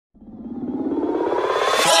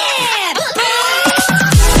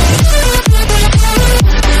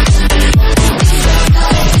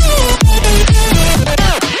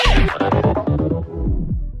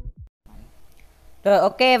Rồi,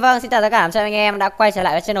 ok, vâng, xin chào tất cả anh em đã quay trở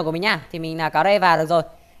lại với channel của mình nha. Thì mình là Cáo đây và được rồi.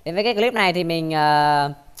 Đến với cái clip này thì mình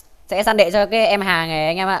sẽ săn đệ cho cái em hàng này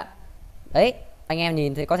anh em ạ. Đấy, anh em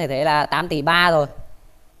nhìn thì có thể thấy là 8 tỷ 3 rồi.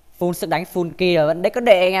 Full sức đánh full kill rồi vẫn đấy có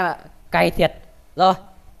đệ anh em ạ. Cay thiệt. Rồi.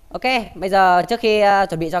 Ok, bây giờ trước khi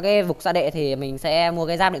chuẩn bị cho cái vục săn đệ thì mình sẽ mua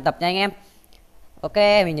cái giáp luyện tập nha anh em. Ok,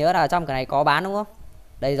 mình nhớ là trong cái này có bán đúng không?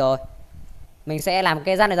 Đây rồi. Mình sẽ làm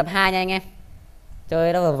cái giáp luyện tập 2 nha anh em.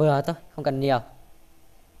 Chơi nó vừa vừa thôi, không cần nhiều.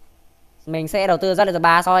 Mình sẽ đầu tư giáp luyện tập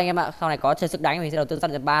 3 sau anh em ạ. Sau này có chơi sức đánh mình sẽ đầu tư giáp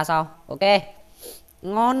luyện tập 3 sau. Ok.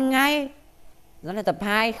 Ngon ngay. Giáp luyện tập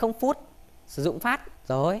 2 không phút. Sử dụng phát.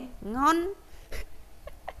 Rồi, ngon.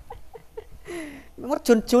 Mất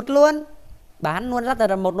chuồn chút luôn. Bán luôn giáp luyện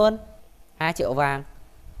tập 1 luôn. 2 triệu vàng.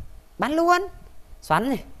 Bán luôn. Xoắn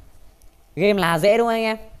này. Game là dễ đúng không anh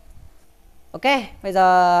em? Ok, bây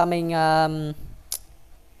giờ mình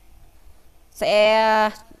sẽ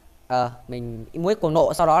mình muối cuồng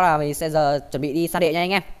nộ, sau đó là mình sẽ giờ chuẩn bị đi săn đệ nha anh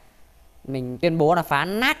em. Mình tuyên bố là phá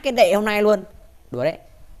nát cái đệ hôm nay luôn. Đùa đấy,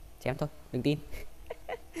 chém thôi, đừng tin.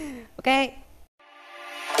 Ok.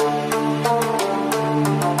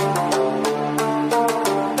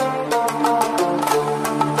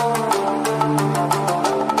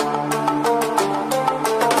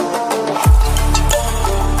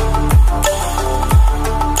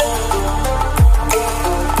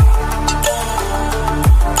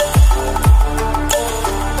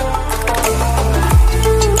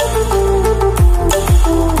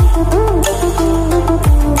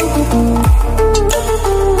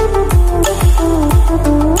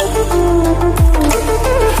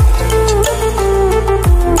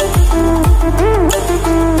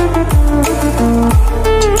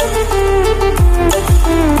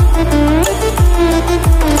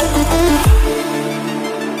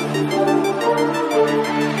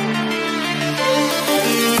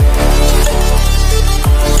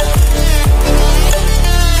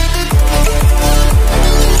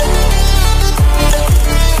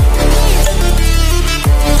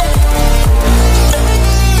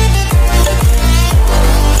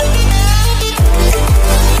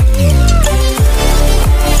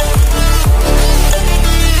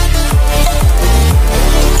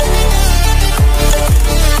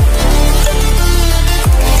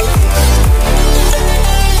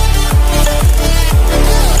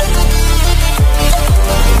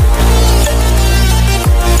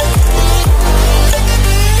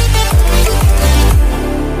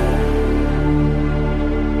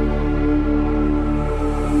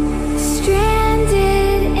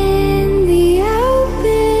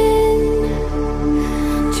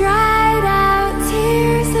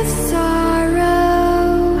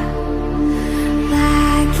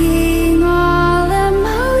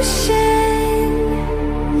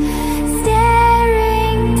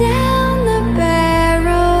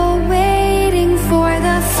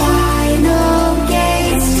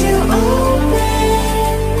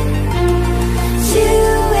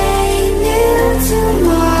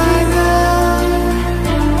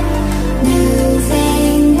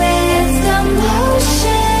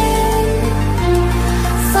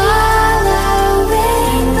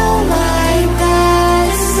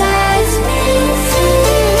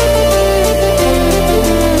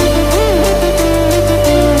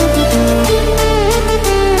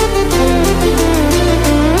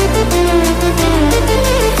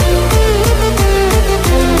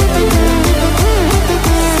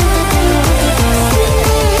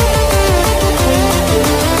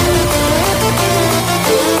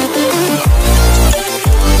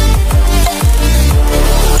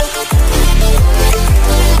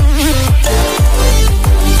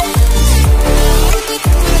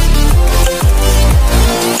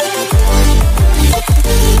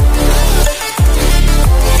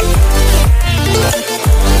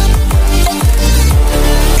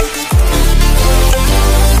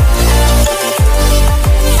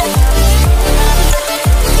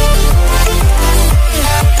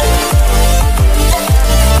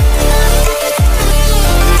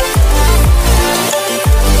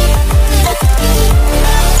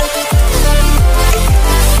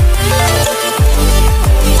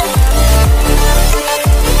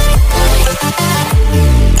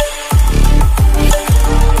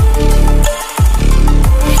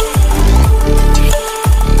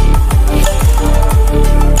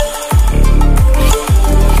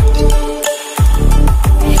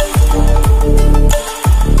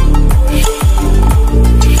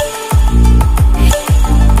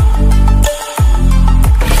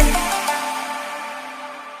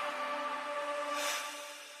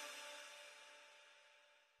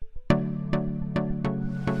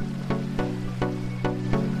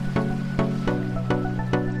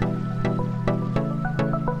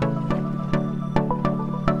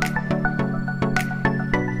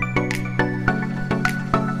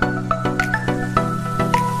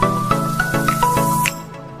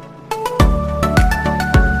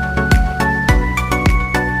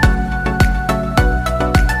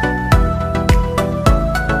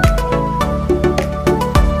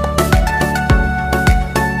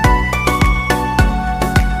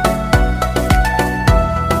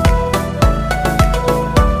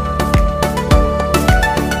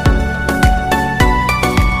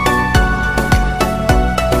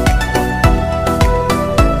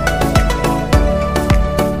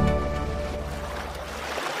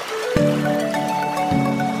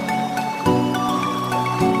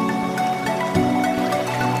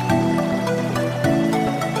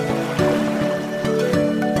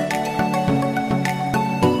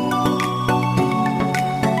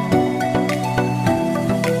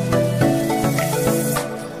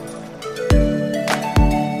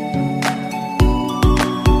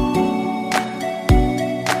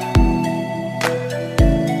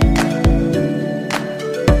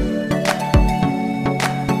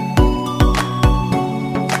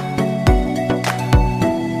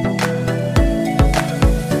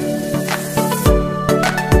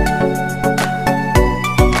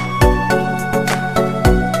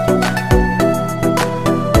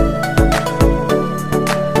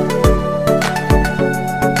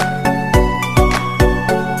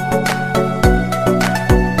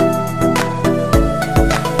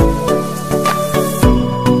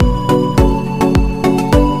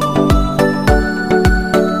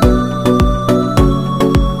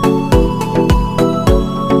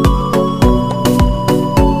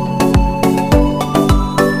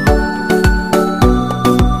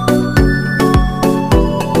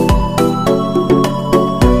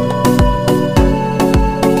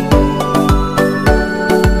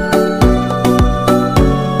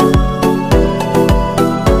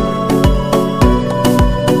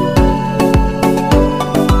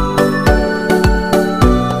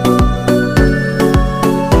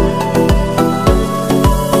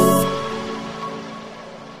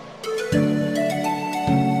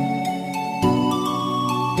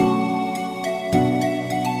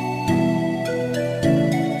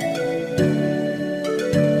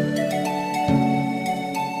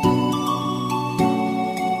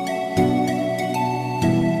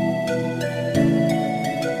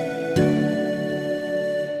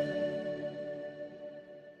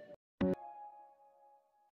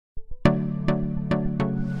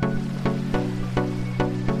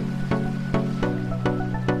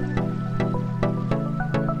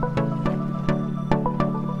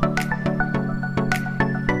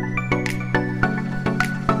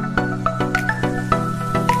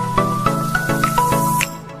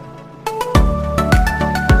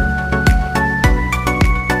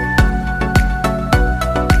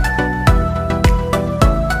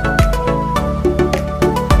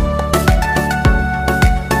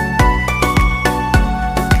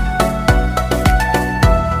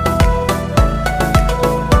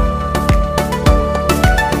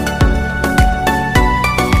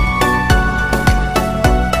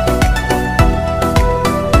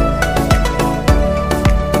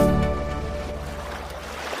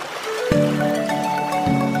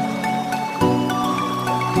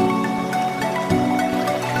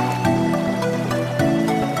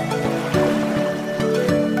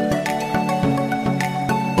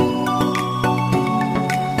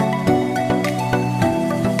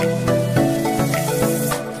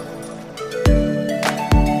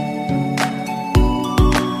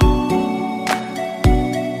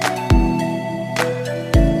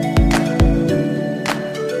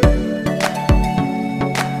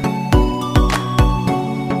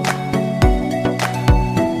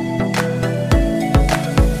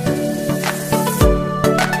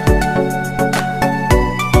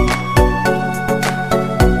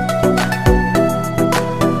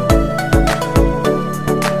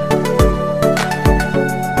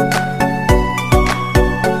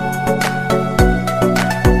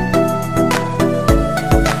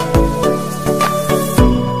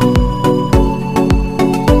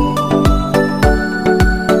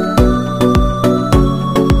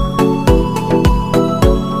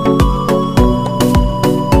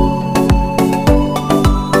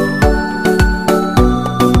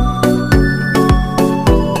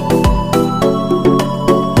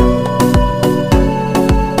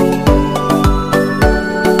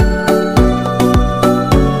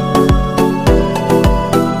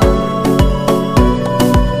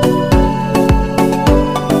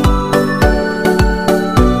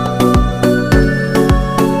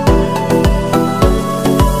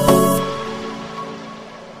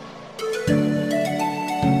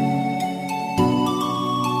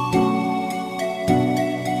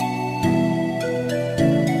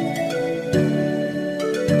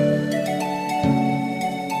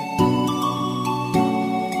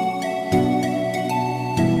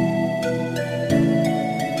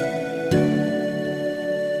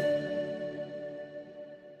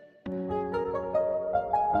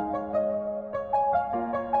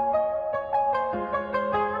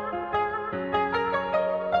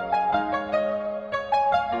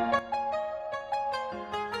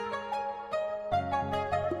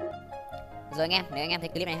 rồi anh em, nếu anh em thấy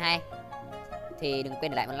clip này hay thì đừng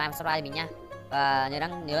quên để lại một like và subscribe cho mình nha. Và nhớ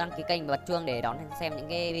đăng ký kênh và bật chuông để đón xem những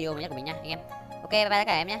cái video mới nhất của mình nha anh em. Ok, bye bye tất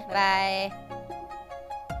cả em nhé. Bye bye.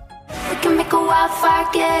 We can make a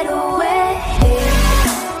wildfire getaway.